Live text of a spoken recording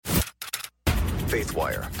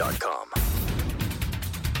Faithwire.com.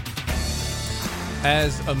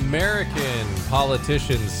 As American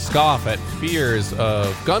politicians scoff at fears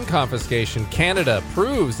of gun confiscation, Canada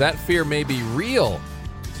proves that fear may be real.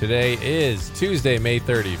 Today is Tuesday, May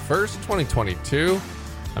 31st, 2022.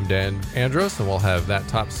 I'm Dan Andros, and we'll have that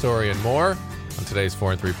top story and more on today's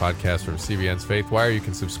 4 and 3 podcast from CBN's Faithwire. You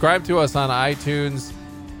can subscribe to us on iTunes,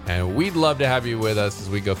 and we'd love to have you with us as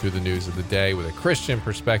we go through the news of the day with a Christian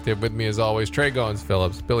perspective. With me, as always, Tré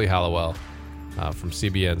Goins-Phillips, Billy Hallowell from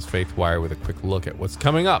CBN's Faithwire with a quick look at what's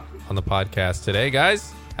coming up on the podcast today.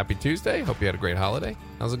 Guys, happy Tuesday. Hope you had a great holiday.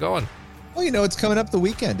 How's it going? Well, it's coming up the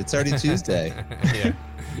weekend. It's already Tuesday.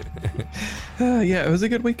 Yeah, it was a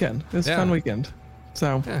good weekend. It was a fun weekend.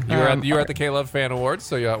 So you were at the K-Love Fan Awards,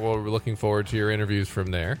 so we're looking forward to your interviews from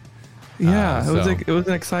there. Yeah, it was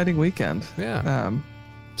an exciting weekend. Yeah.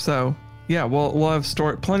 We'll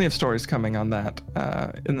have plenty of stories coming on that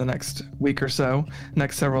in the next week or so,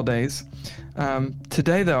 next several days.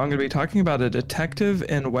 Today, though, I'm going to be talking about a detective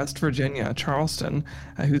in West Virginia, Charleston,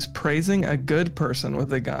 who's praising a good person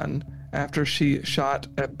with a gun after she shot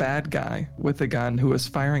a bad guy with a gun who was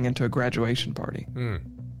firing into a graduation party.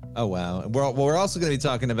 Oh, wow. We're also going to be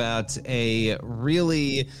talking about a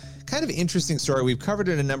really kind of interesting story. We've covered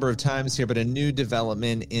it a number of times here, but a new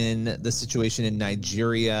development in the situation in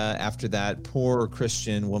Nigeria after that poor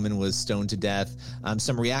Christian woman was stoned to death.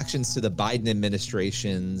 Some reactions to the Biden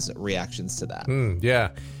administration's reactions to that. Yeah.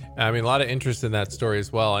 I mean, a lot of interest in that story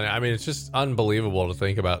as well. And I mean, it's just unbelievable to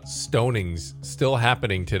think about stonings still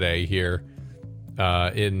happening today here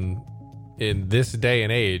in this day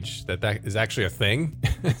and age, that is actually a thing.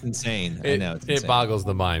 It's insane. I know. It boggles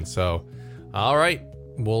the mind. So, all right.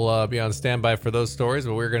 We'll be on standby for those stories,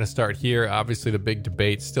 but we're going to start here. Obviously, the big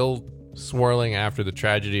debate still swirling after the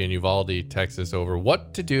tragedy in Uvalde, Texas, over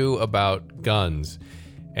what to do about guns.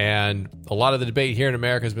 And a lot of the debate here in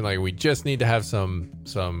America has been like, we just need to have some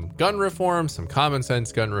gun reform, some common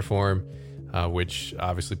sense gun reform, which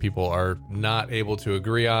obviously people are not able to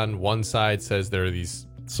agree on. One side says there are these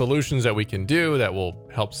solutions that we can do that will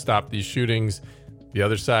help stop these shootings. The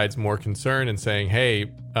other side's more concerned and saying,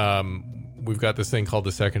 hey, we've got this thing called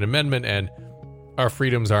the Second Amendment, and our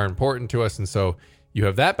freedoms are important to us. And so you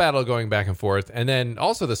have that battle going back and forth. And then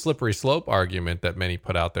also the slippery slope argument that many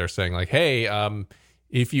put out there saying like, hey,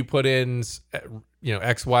 if you put in,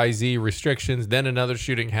 XYZ restrictions, then another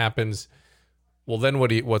shooting happens. Well, then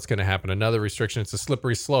what's going to happen? Another restriction. It's a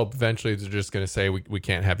slippery slope. Eventually they're just going to say we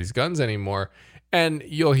can't have these guns anymore. And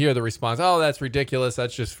you'll hear the response, oh, that's ridiculous.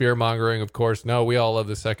 That's just fear mongering. Of course, no, we all love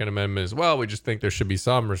the Second Amendment as well. We just think there should be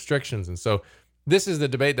some restrictions. And so this is the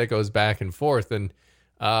debate that goes back and forth. And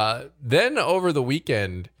then over the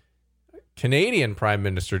weekend, Canadian Prime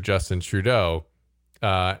Minister Justin Trudeau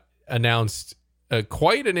announced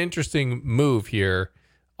quite an interesting move here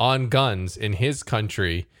on guns in his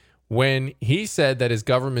country when he said that his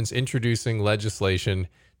government's introducing legislation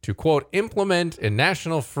to, quote, implement a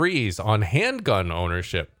national freeze on handgun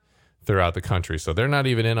ownership throughout the country. So they're not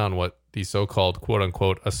even in on what the so-called, quote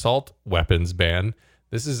unquote, assault weapons ban.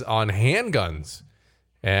 This is on handguns.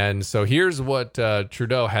 And so here's what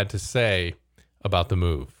Trudeau had to say about the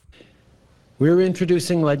move. We're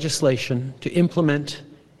introducing legislation to implement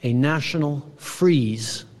a national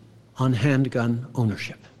freeze on handgun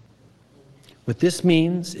ownership. What this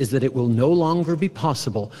means is that it will no longer be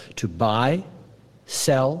possible to buy,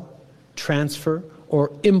 sell, transfer,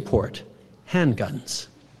 or import handguns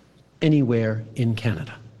anywhere in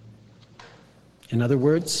Canada. In other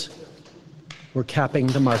words, we're capping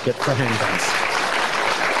the market for handguns.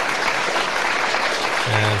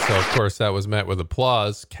 And so, of course, that was met with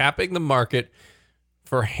applause, capping the market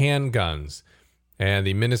for handguns. And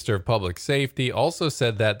the Minister of Public Safety also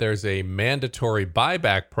said that there's a mandatory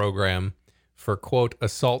buyback program for, quote,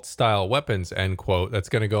 assault-style weapons, end quote, that's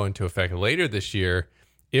going to go into effect later this year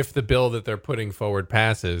if the bill that they're putting forward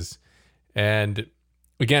passes. And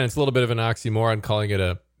again, it's a little bit of an oxymoron calling it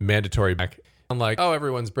a mandatory back. Unlike, oh,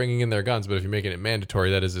 everyone's bringing in their guns, but if you're making it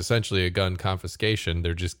mandatory, that is essentially a gun confiscation.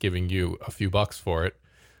 They're just giving you a few bucks for it.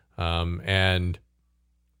 And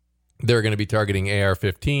they're going to be targeting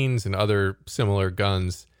AR-15s and other similar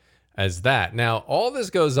guns as that. Now, all this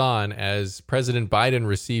goes on as President Biden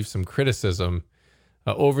received some criticism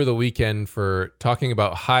over the weekend for talking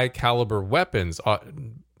about high caliber weapons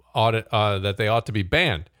that they ought to be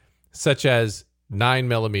banned, such as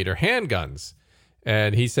 9mm handguns.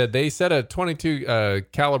 And he said they said a 22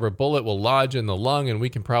 caliber bullet will lodge in the lung and we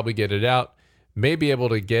can probably get it out, may be able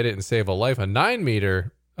to get it and save a life. A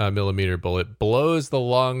 9mm bullet blows the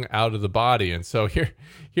lung out of the body. And so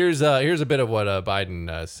here's a bit of what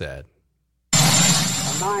Biden said. A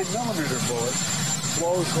 9mm bullet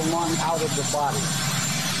blows the lung out of the body.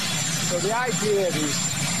 So the idea of these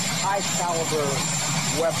high-caliber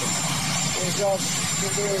weapons is that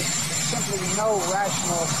there's simply no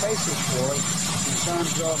rational basis for it in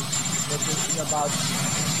terms of about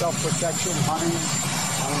self-protection, hunting.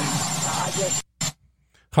 I guess.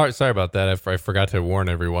 Sorry about that. I forgot to warn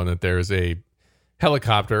everyone that there's a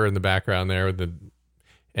helicopter in the background there with the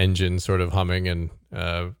engine sort of humming and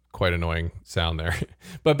quite annoying sound there.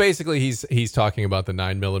 But basically, he's talking about the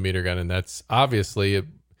 9mm gun, and that's obviously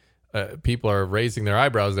people are raising their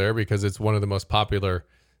eyebrows there because it's one of the most popular.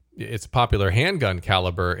 It's popular handgun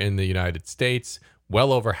caliber in the United States.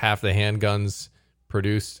 Well over half the handguns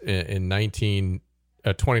produced in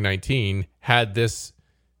 2019 had this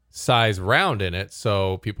size round in it.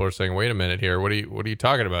 So people are saying, wait a minute here. What are you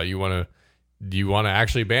talking about? Do you want to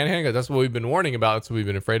actually ban handguns? That's what we've been warning about. That's what we've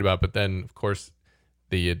been afraid about. But then, of course,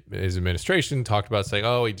 his administration talked about saying,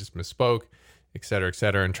 oh, he just misspoke, et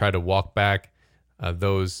cetera, and tried to walk back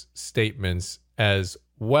those statements as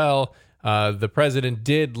well. The president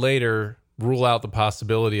did later rule out the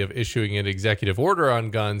possibility of issuing an executive order on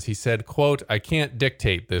guns. He said, quote, I can't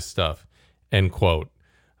dictate this stuff, end quote.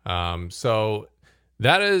 So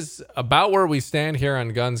that is about where we stand here on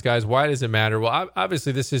guns, guys. Why does it matter? Well,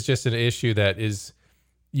 obviously, this is just an issue that is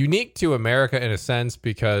unique to America in a sense,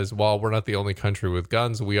 because while we're not the only country with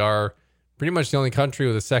guns, we are pretty much the only country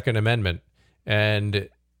with a Second Amendment. And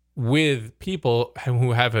with people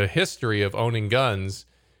who have a history of owning guns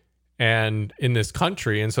and in this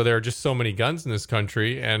country, and so there are just so many guns in this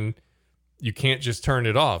country, and you can't just turn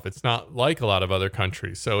it off. It's not like a lot of other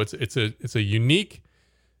countries. So it's a unique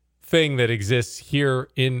thing that exists here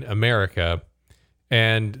in America.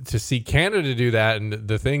 And to see Canada do that, and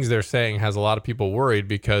the things they're saying, has a lot of people worried,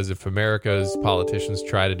 because if America's politicians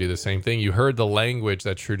try to do the same thing, you heard the language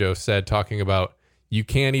that Trudeau said, talking about you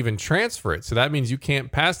can't even transfer it. So that means you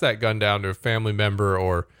can't pass that gun down to a family member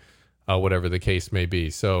or whatever the case may be.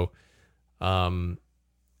 So a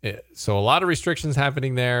lot of restrictions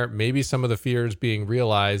happening there. Maybe some of the fears being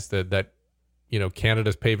realized that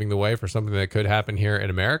Canada's paving the way for something that could happen here in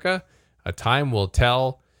America. Time will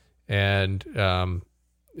tell. And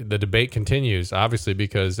the debate continues, obviously,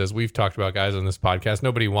 because as we've talked about, guys, on this podcast,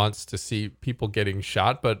 nobody wants to see people getting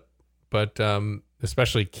shot, but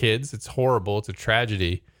especially kids. It's horrible. It's a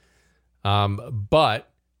tragedy. But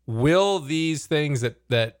will these things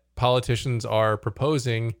that politicians are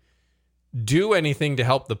proposing do anything to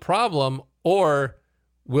help the problem, or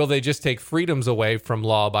will they just take freedoms away from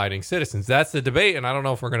law-abiding citizens? That's the debate, and I don't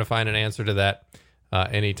know if we're going to find an answer to that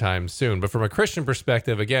anytime soon. But from a Christian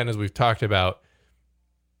perspective, again, as we've talked about,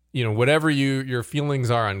 whatever your feelings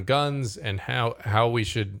are on guns and how we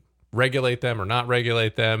should regulate them or not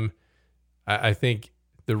regulate them, I think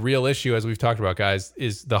the real issue, as we've talked about, guys,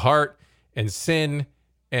 is the heart and sin,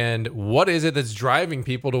 and what is it that's driving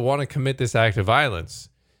people to want to commit this act of violence.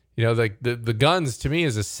 The guns, to me,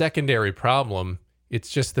 is a secondary problem. It's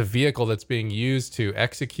just the vehicle that's being used to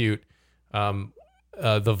execute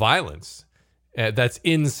the violence. That's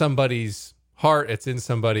in somebody's heart. It's in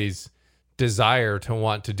somebody's desire to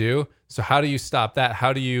want to do. So how do you stop that?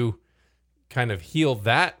 How do you kind of heal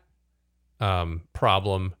that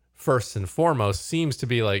problem first and foremost? Seems to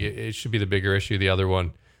be like it should be the bigger issue. The other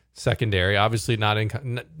one, secondary. Obviously not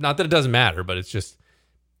that it doesn't matter, but it's just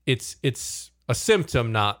it's a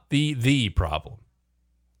symptom, not the problem.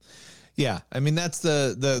 Yeah, I mean, that's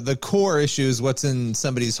the core issue is what's in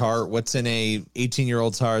somebody's heart, what's in a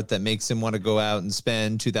 18-year-old's heart that makes him want to go out and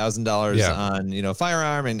spend $2,000 on, a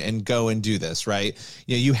firearm and go and do this, right?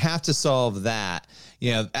 You have to solve that.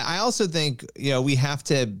 I also think, we have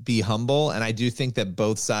to be humble, and I do think that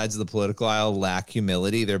both sides of the political aisle lack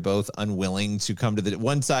humility. They're both unwilling to come to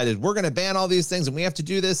one side is, we're going to ban all these things and we have to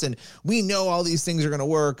do this, and we know all these things are going to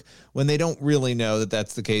work, when they don't really know that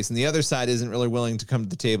that's the case. And the other side isn't really willing to come to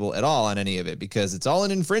the table at all on any of it, because it's all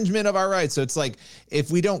an infringement of our rights. So it's like, if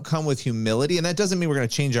we don't come with humility, and that doesn't mean we're going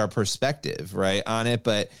to change our perspective, right, on it,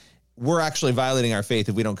 but we're actually violating our faith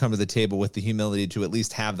if we don't come to the table with the humility to at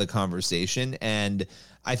least have the conversation. And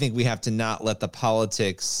I think we have to not let the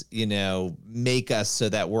politics, make us so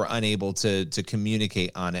that we're unable to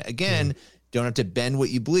communicate on it. Again, don't have to bend what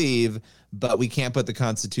you believe, but we can't put the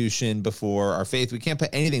Constitution before our faith. We can't put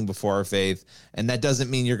anything before our faith. And that doesn't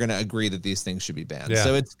mean you're going to agree that these things should be banned. Yeah.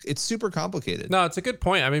 So it's super complicated. No, it's a good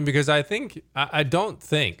point. I mean, because I don't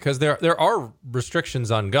think, because there are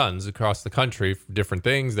restrictions on guns across the country for different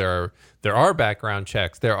things. There are background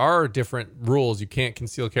checks. There are different rules. You can't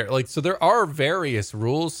conceal carry. So there are various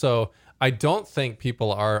rules. So I don't think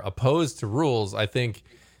people are opposed to rules. I think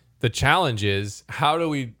the challenge is, how do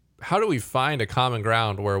we find a common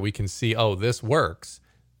ground where we can see, oh, this works,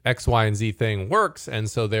 X, Y, and Z thing works, and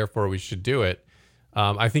so therefore we should do it.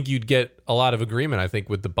 I think you'd get a lot of agreement. I think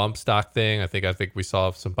with the bump stock thing, I think we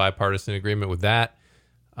saw some bipartisan agreement with that.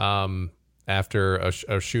 After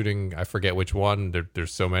a shooting, I forget which one.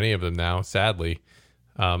 There's so many of them now, sadly.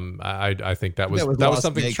 I think that was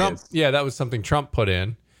something Vegas. Trump. Yeah, that was something Trump put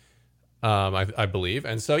in. I believe,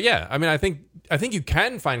 and so yeah. I mean, I think you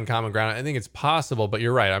can find common ground. I think it's possible, but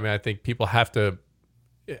you're right. I mean, I think people have to,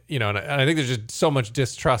 and I think there's just so much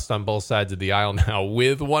distrust on both sides of the aisle now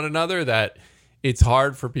with one another that it's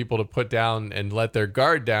hard for people to put down and let their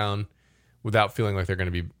guard down without feeling like they're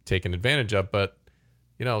going to be taken advantage of. But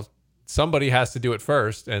somebody has to do it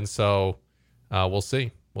first, and so we'll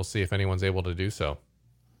see. We'll see if anyone's able to do so.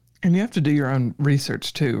 And you have to do your own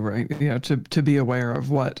research too, right? To be aware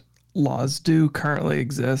of what laws do currently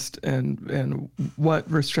exist and what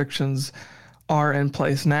restrictions are in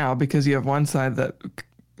place now, because you have one side that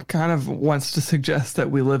kind of wants to suggest that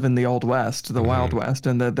we live in the Old West, the Wild West,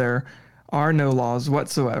 and that there are no laws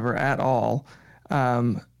whatsoever at all.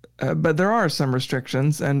 But there are some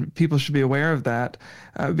restrictions, and people should be aware of that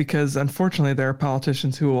because, unfortunately, there are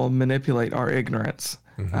politicians who will manipulate our ignorance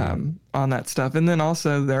on that stuff. And then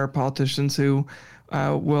also there are politicians who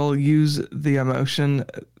will use the emotion,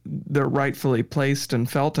 the rightfully placed and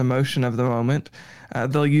felt emotion of the moment.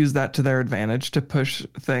 They'll use that to their advantage to push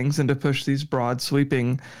things and to push these broad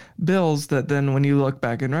sweeping bills that then when you look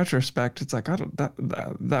back in retrospect, it's like,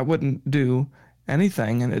 that wouldn't do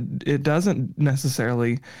anything, and it doesn't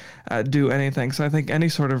necessarily do anything. So I think any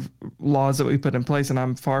sort of laws that we put in place, and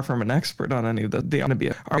I'm far from an expert on any of that, they ought to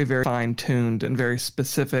be very fine-tuned and very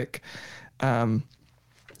specific,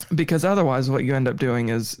 because otherwise what you end up doing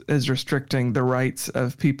is restricting the rights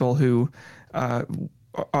of people who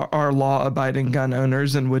are law-abiding gun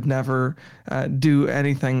owners and would never do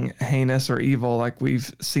anything heinous or evil like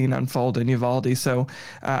we've seen unfold in Uvalde. So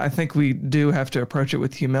I think we do have to approach it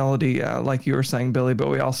with humility, like you were saying, Billy, but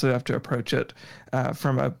we also have to approach it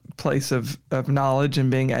from a place of knowledge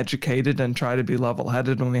and being educated and try to be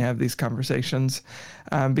level-headed when we have these conversations,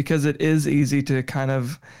 because it is easy to kind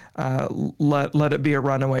of let it be a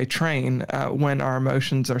runaway train when our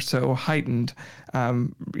emotions are so heightened,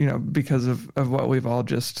 because of what we've all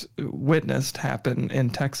just witnessed happen in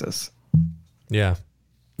Texas. Yeah,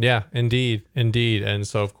 indeed. And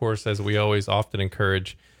so, of course, as we always often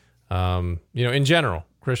encourage, in general,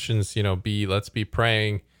 Christians, let's be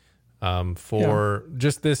praying for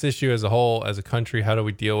just this issue as a whole, as a country. How do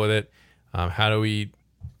we deal with it? How do we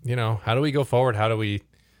go forward? How do we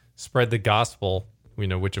spread the gospel?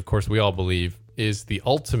 Which of course we all believe is the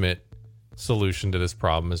ultimate solution to this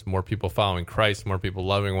problem. Is more people following Christ, more people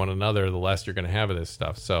loving one another, the less you're going to have of this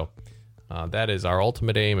stuff. So that is our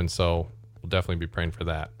ultimate aim, and so we'll definitely be praying for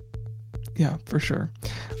that. Yeah, for sure.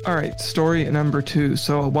 All right, story number 2.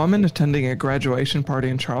 So a woman attending a graduation party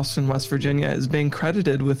in Charleston, West Virginia is being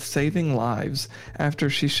credited with saving lives after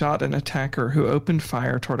she shot an attacker who opened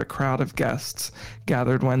fire toward a crowd of guests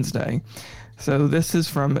gathered Wednesday. So this is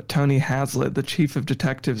from Tony Hazlitt, the chief of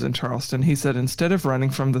detectives in Charleston. He said instead of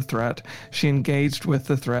running from the threat, she engaged with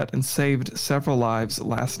the threat and saved several lives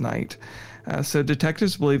last night. So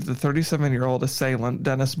detectives believe the 37-year-old assailant,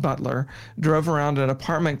 Dennis Butler, drove around an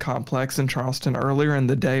apartment complex in Charleston earlier in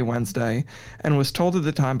the day Wednesday and was told at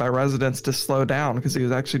the time by residents to slow down because he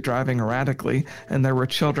was actually driving erratically and there were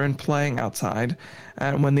children playing outside.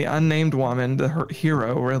 And when the unnamed woman, the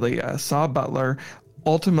hero, really saw Butler,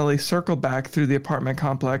 ultimately circle back through the apartment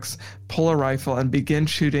complex, pull a rifle, and begin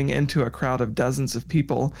shooting into a crowd of dozens of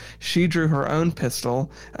people. She drew her own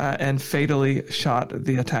pistol and fatally shot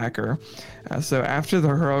the attacker. So after the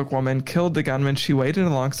heroic woman killed the gunman, she waited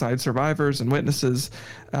alongside survivors and witnesses,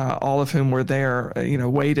 all of whom were there,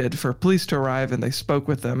 waited for police to arrive, and they spoke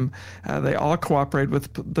with them. They all cooperated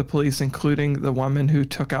with the police, including the woman who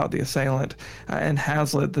took out the assailant. And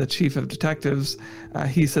Hazlitt, the chief of detectives,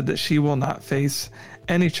 he said that she will not face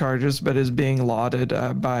any charges, but is being lauded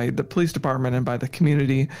by the police department and by the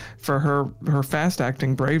community for her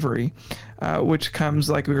fast-acting bravery, which comes,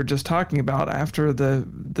 like we were just talking about, after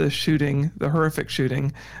the shooting, the horrific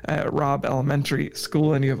shooting at Robb Elementary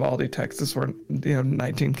School in Uvalde, Texas, where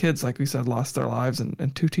 19 kids, like we said, lost their lives,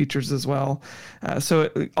 and 2 teachers as well. So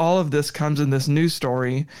all of this comes in this news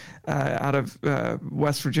story out of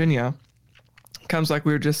West Virginia. Comes, like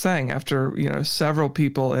we were just saying, after several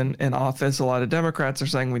people in office. A lot of Democrats are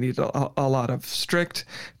saying we need a lot of strict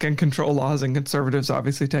gun control laws, and conservatives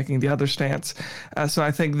obviously taking the other stance. So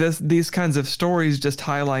I think these kinds of stories just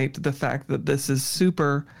highlight the fact that this is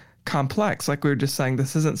super complex. Like we were just saying,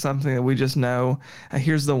 this isn't something that we just know,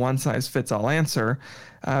 here's the one size fits all answer.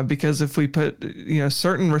 Because if we put,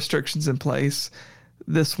 certain restrictions in place,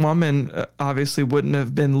 this woman obviously wouldn't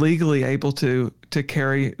have been legally able to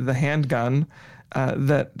carry the handgun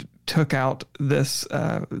that took out this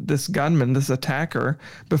gunman, this attacker,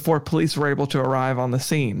 before police were able to arrive on the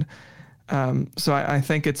scene. So I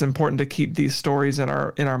think it's important to keep these stories in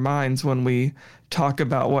our minds when we talk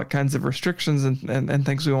about what kinds of restrictions and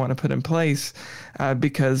things we want to put in place,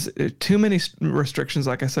 because too many restrictions,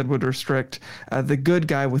 like I said, would restrict the good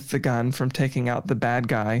guy with the gun from taking out the bad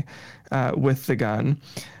guy with the gun.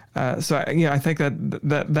 So I think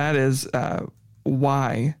that is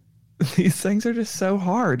why these things are just so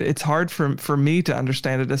hard. It's hard for me to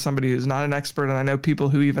understand it as somebody who's not an expert, and I know people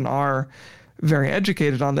who even are very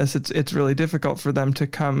educated on this. It's really difficult for them to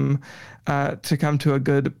come to a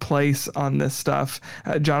good place on this stuff.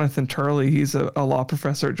 Jonathan Turley, he's a law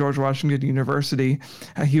professor at George Washington University.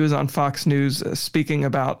 He was on Fox News speaking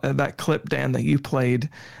about that clip, Dan, that you played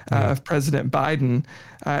of President Biden,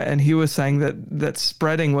 and he was saying that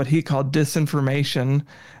spreading what he called disinformation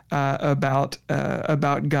about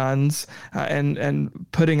guns and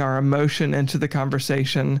putting our emotion into the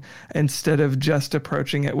conversation instead of just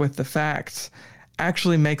approaching it with the facts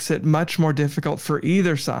actually makes it much more difficult for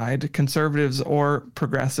either side, conservatives or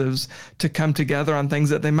progressives, to come together on things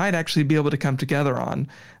that they might actually be able to come together on.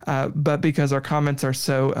 But because our comments are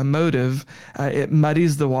so emotive, it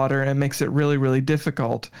muddies the water and it makes it really, really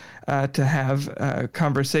difficult to have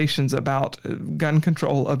conversations about gun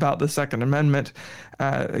control, about the Second Amendment.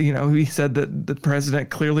 He said that the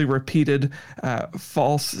president clearly repeated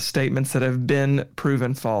false statements that have been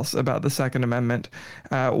proven false about the Second Amendment.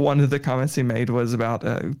 One of the comments he made was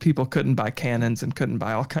about people couldn't buy cannons and couldn't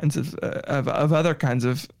buy all kinds of other kinds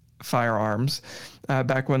of firearms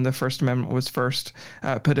back when the First Amendment was first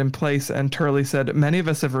put in place. And Turley said, many of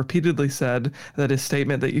us have repeatedly said that his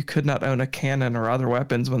statement that you could not own a cannon or other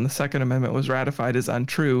weapons when the Second Amendment was ratified is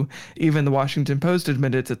untrue. Even the Washington Post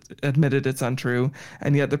admitted it's untrue.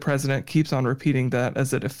 And yet the president keeps on repeating that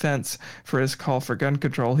as a defense for his call for gun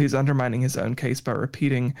control. He's undermining his own case by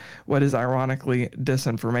repeating what is ironically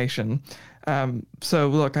disinformation. So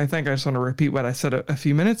look, I think I just want to repeat what I said a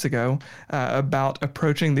few minutes ago about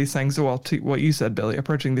approaching these things, what you said, Billy,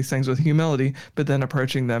 approaching these things with humility, but then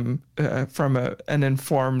approaching them from an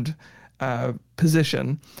informed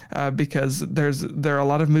position, because there are a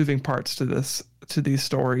lot of moving parts to these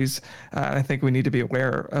stories. I think we need to be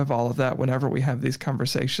aware of all of that whenever we have these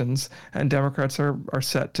conversations. And Democrats are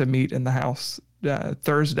set to meet in the House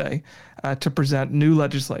Thursday to present new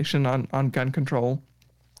legislation on gun control.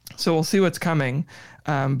 So we'll see what's coming,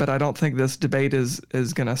 but I don't think this debate is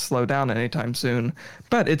going to slow down anytime soon.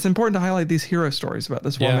 But it's important to highlight these hero stories about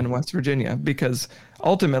this woman in West Virginia, because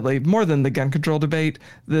ultimately, more than the gun control debate,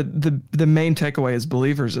 the main takeaway as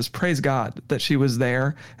believers is praise God that she was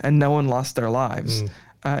there and no one lost their lives.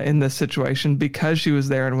 In this situation, because she was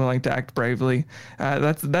there and willing to act bravely.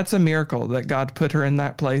 That's a miracle that God put her in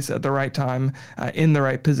that place at the right time, in the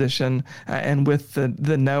right position, and with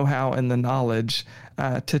the know-how and the knowledge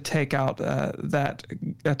to take out that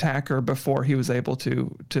attacker before he was able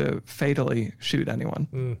to fatally shoot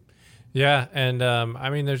anyone. Yeah, and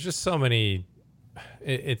I mean, there's just so many.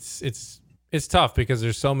 It's tough because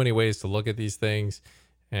there's so many ways to look at these things,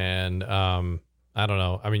 and I don't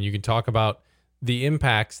know. I mean, you can talk about the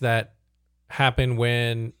impacts that happen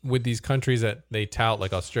with these countries that they tout,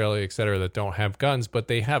 like Australia, et cetera, that don't have guns, but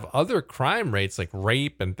they have other crime rates like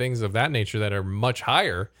rape and things of that nature that are much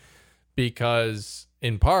higher because,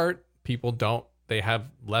 in part, they have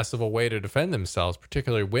less of a way to defend themselves,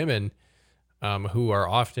 particularly women who are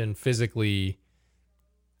often physically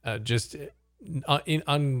just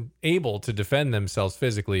unable to defend themselves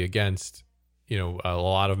physically against, a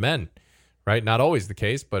lot of men, right? Not always the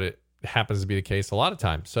case, but it happens to be the case a lot of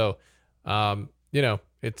times. So,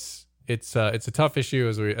 it's a tough issue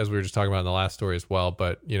as we were just talking about in the last story as well.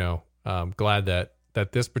 But I'm glad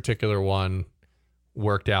that this particular one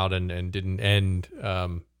worked out and didn't end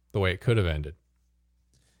the way it could have ended.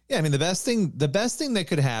 Yeah, I mean, the best thing that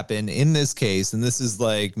could happen in this case, and this is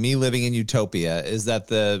like me living in utopia, is that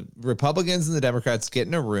the Republicans and the Democrats get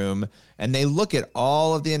in a room and they look at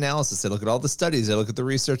all of the analysis, they look at all the studies, they look at the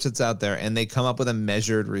research that's out there, and they come up with a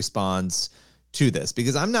measured response to this.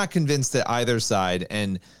 Because I'm not convinced that either side,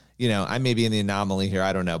 and I may be in the anomaly here,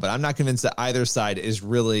 I don't know, but I'm not convinced that either side is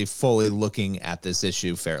really fully looking at this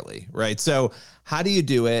issue fairly, right? So how do you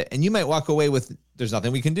do it? And you might walk away with there's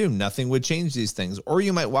nothing we can do. Nothing would change these things. Or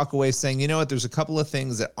you might walk away saying, you know what, there's a couple of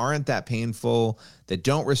things that aren't that painful, that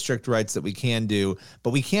don't restrict rights that we can do,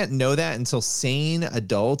 but we can't know that until sane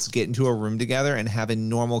adults get into a room together and have a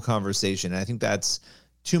normal conversation. And I think that's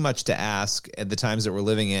too much to ask at the times that we're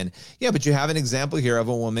living in. Yeah, but you have an example here of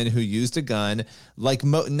a woman who used a gun like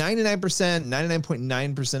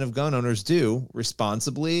 99.9% of gun owners do,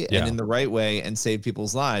 responsibly and in the right way, and save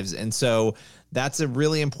people's lives. And so that's a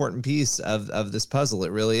really important piece of this puzzle.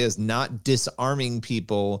 It really is, not disarming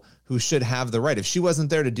people who should have the right. If she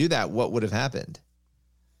wasn't there to do that, what would have happened?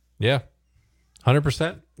 Yeah,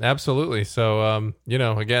 100%. Absolutely. So,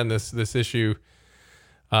 again, this issue,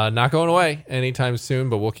 not going away anytime soon,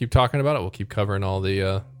 but we'll keep talking about it. We'll keep covering all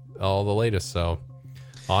the latest. So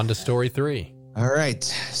on to story 3. All right.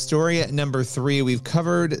 Story number 3. We've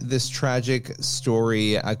covered this tragic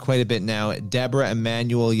story quite a bit now. Deborah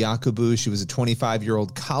Emmanuel Yakubu. She was a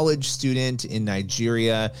 25-year-old college student in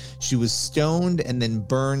Nigeria. She was stoned and then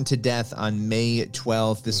burned to death on May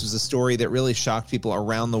 12th. This was a story that really shocked people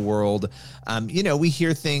around the world. We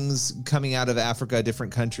hear things coming out of Africa,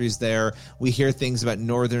 different countries there. We hear things about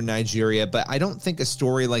northern Nigeria, but I don't think a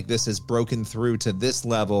story like this has broken through to this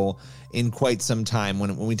level in quite some time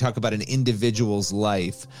when we talk about an individual's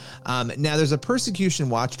life. Now, there's a persecution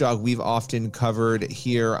watchdog we've often covered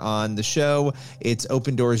here on the show. It's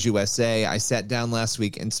Open Doors USA. I sat down last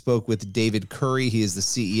week and spoke with David Curry. He is the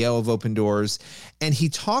CEO of Open Doors, and he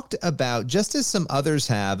talked about, just as some others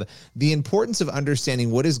have, the importance of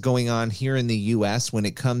understanding what is going on here in the U.S. when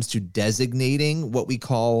it comes to designating what we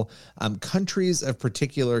call countries of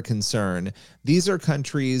particular concern. These are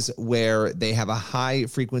countries where they have a high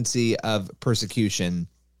frequency of persecution.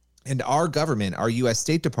 And our government, our U.S.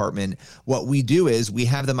 State Department, what we do is we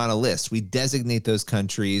have them on a list. We designate those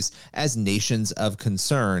countries as nations of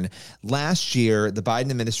concern. Last year, the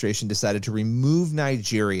Biden administration decided to remove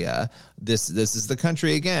Nigeria. This is the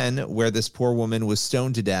country, again, where this poor woman was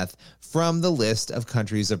stoned to death, from the list of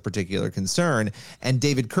countries of particular concern. And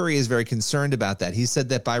David Curry is very concerned about that. He said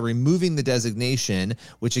that by removing the designation,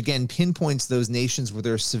 which again pinpoints those nations where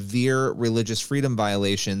there are severe religious freedom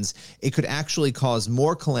violations, it could actually cause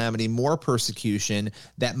more calamity, more persecution,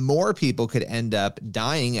 that more people could end up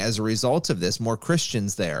dying as a result of this, more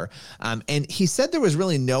Christians there. And he said there was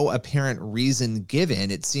really no apparent reason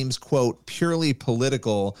given. It seems, quote, purely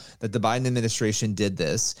political that the Biden administration did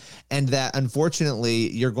this, and that unfortunately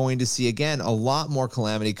you're going to see again a lot more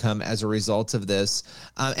calamity come as a result of this.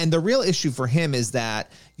 And the real issue for him is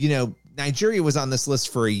that, Nigeria was on this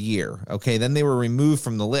list for a year. Okay. Then they were removed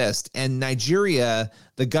from the list, and Nigeria,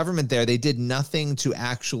 the government there, they did nothing to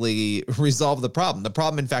actually resolve the problem. The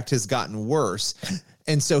problem, in fact, has gotten worse.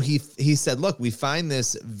 And so he said, look, we find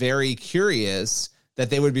this very curious that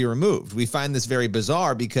they would be removed. We find this very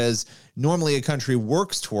bizarre because normally a country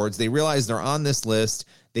works towards, they realize they're on this list,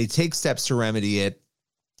 they take steps to remedy it.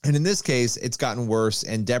 And in this case, it's gotten worse,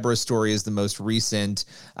 and Deborah's story is the most recent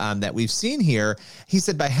that we've seen here. He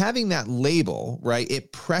said by having that label, right,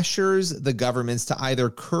 it pressures the governments to either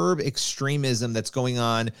curb extremism that's going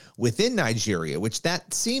on within Nigeria, which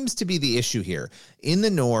that seems to be the issue here. In the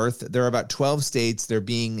north, there are about 12 states. They're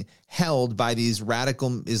being held by these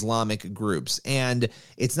radical Islamic groups. And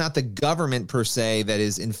it's not the government per se that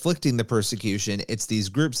is inflicting the persecution. It's these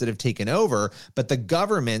groups that have taken over. But the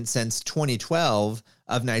government since 2012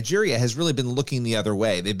 of Nigeria has really been looking the other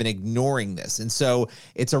way. They've been ignoring this. And so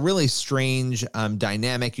it's a really strange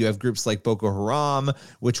dynamic. You have groups like Boko Haram,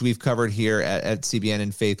 which we've covered here at CBN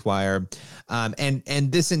and Faithwire.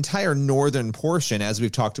 And this entire northern portion, as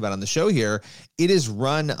we've talked about on the show here, it is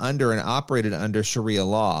run under and operated under Sharia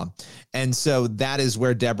law. And so that is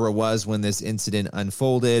where Deborah was when this incident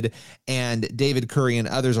unfolded. And David Curry and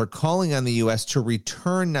others are calling on the U.S. to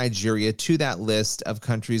return Nigeria to that list of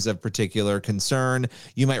countries of particular concern.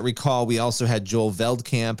 You might recall we also had Joel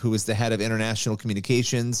Veldkamp, who was the head of international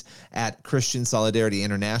communications at Christian Solidarity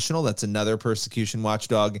International. That's another persecution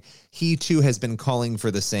watchdog. He too has been calling for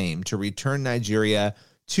the same, to return Nigeria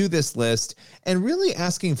to this list and really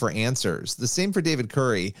asking for answers. The same for David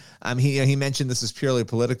Curry. He mentioned this is purely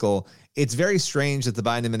political. It's very strange that the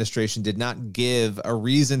Biden administration did not give a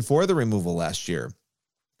reason for the removal last year.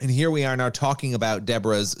 And here we are now talking about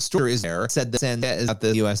Deborah's story. Is there said that is not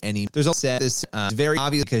the U.S. any. There's also this very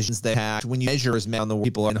obvious occasions that when you measure as men on the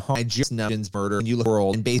people in Nigeria's murder, and you look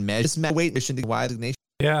world and base measure weight mission to why the nation.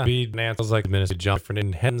 Yeah, be answers like minister jump different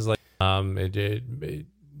in heads like it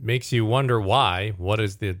makes you wonder why. What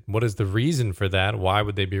is the reason for that? Why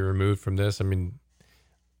would they be removed from this? I mean,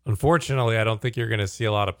 unfortunately, I don't think you're going to see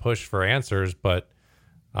a lot of push for answers, but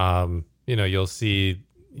you'll see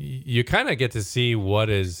you kind of get to see what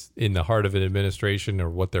is in the heart of an administration, or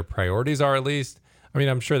what their priorities are, at least. I mean,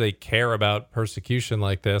 I'm sure they care about persecution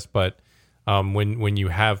like this, but when you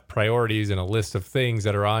have priorities and a list of things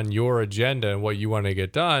that are on your agenda and what you want to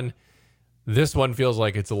get done, this one feels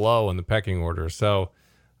like it's low in the pecking order. So,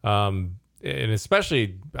 and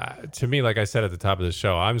especially to me, like I said at the top of the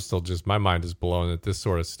show, I'm still just, my mind is blown that this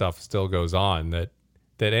sort of stuff still goes on, that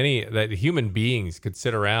human beings could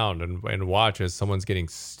sit around and watch as someone's getting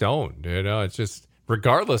stoned. You know, it's just,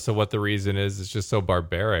 regardless of what the reason is, it's just so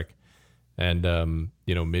barbaric and,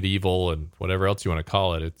 medieval and whatever else you want to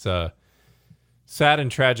call it. It's sad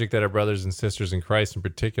and tragic that our brothers and sisters in Christ in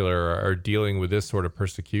particular are dealing with this sort of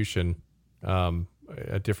persecution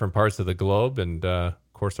at different parts of the globe. And, of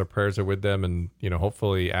course, our prayers are with them, and,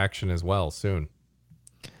 hopefully action as well soon.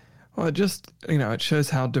 Well, it just, it shows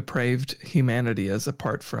how depraved humanity is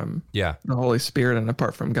apart from the Holy Spirit and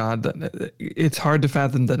apart from God. That it's hard to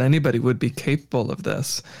fathom that anybody would be capable of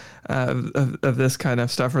this, of this kind of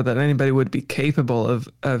stuff, or that anybody would be capable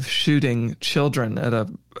of shooting children at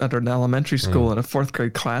an elementary school in a 4th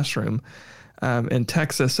grade classroom in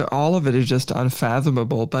Texas. So all of it is just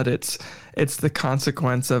unfathomable. But it's the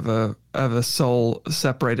consequence of a soul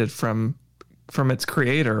separated from its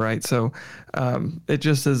creator, right? So it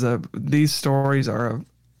just is these stories are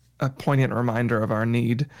a poignant reminder of our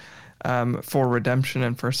need for redemption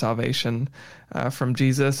and for salvation from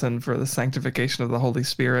Jesus, and for the sanctification of the Holy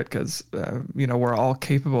Spirit, because we're all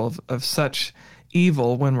capable of such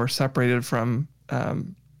evil when we're separated from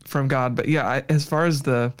God. But as far as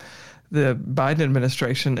the Biden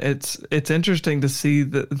administration, it's interesting to see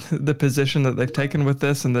the position that they've taken with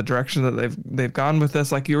this, and the direction that they've gone with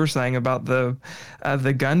this. Like you were saying about the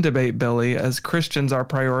gun debate, Billy, as Christians, our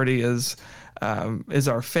priority is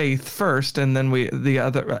our faith first, and then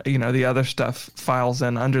the other stuff files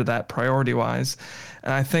in under that priority wise.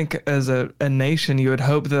 And I think as a nation, you would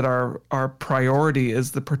hope that our priority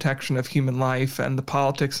is the protection of human life, and the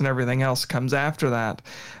politics and everything else comes after that.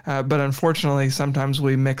 But unfortunately, sometimes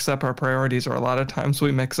we mix up our priorities, or a lot of times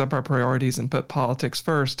we mix up our priorities and put politics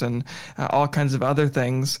first, and all kinds of other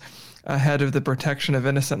things ahead of the protection of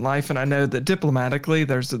innocent life. And I know that diplomatically,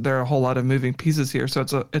 there are a whole lot of moving pieces here,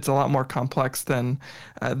 so it's a lot more complex than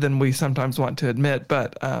we sometimes want to admit.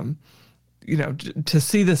 But to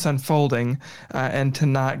see this unfolding and to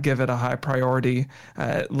not give it a high priority,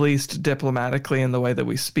 at least diplomatically in the way that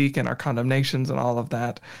we speak and our condemnations and all of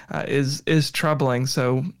that, is troubling.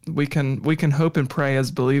 So we can hope and pray as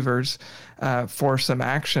believers for some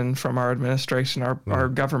action from our administration, our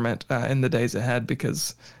government in the days ahead,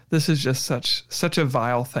 because this is just such a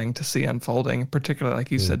vile thing to see unfolding, particularly,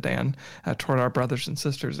 like you said, Dan, toward our brothers and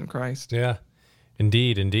sisters in Christ. Yeah,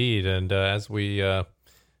 indeed. And as we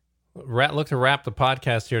look to wrap the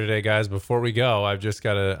podcast here today, guys, before we go, I've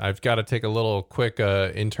got to take a little quick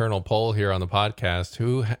internal poll here on the podcast.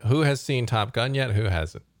 Who has seen Top Gun yet? Who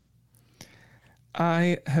hasn't?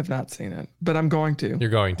 I have not seen it, but I'm going to. You're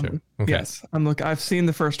going to? Okay. Yes. I've seen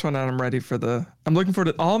the first one, and I'm ready I'm looking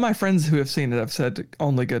forward to all my friends who have seen it have said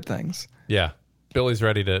only good things. Yeah. Billy's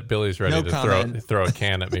ready to throw a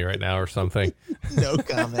can at me right now or something. No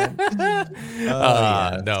comment.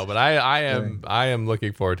 No, but I am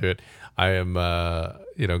looking forward to it. I am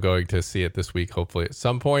going to see it this week, hopefully at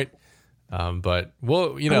some point. But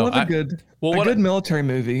we'll, I love a good military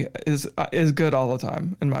movie is good all the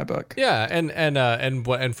time in my book. Yeah,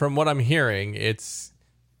 and from what I'm hearing, it's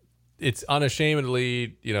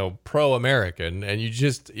unashamedly, pro-American, and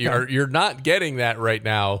you're not getting that right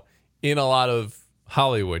now in a lot of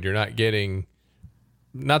Hollywood. You're not getting,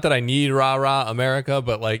 not that I need rah-rah America,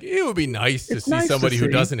 but like it would be nice to see somebody who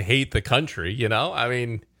doesn't hate the country, I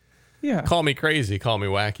mean, call me crazy, call me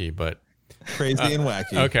wacky, but crazy and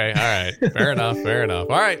wacky. Okay, all right. Fair enough.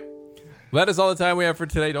 All right. That is all the time we have for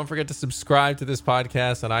today. Don't forget to subscribe to this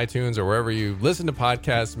podcast on iTunes or wherever you listen to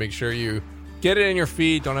podcasts. Make sure you get it in your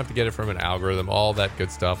feed. Don't have to get it from an algorithm. All that good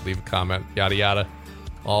stuff. Leave a comment, yada, yada.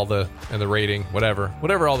 And the rating, whatever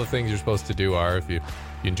all the things you're supposed to do are if you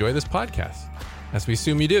enjoy this podcast. As we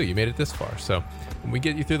assume you do. You made it this far. So we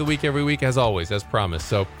get you through the week every week, as always, as promised.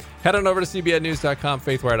 So head on over to cbnnews.com,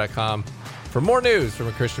 faithwire.com for more news from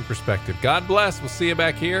a Christian perspective. God bless. We'll see you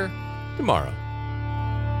back here tomorrow.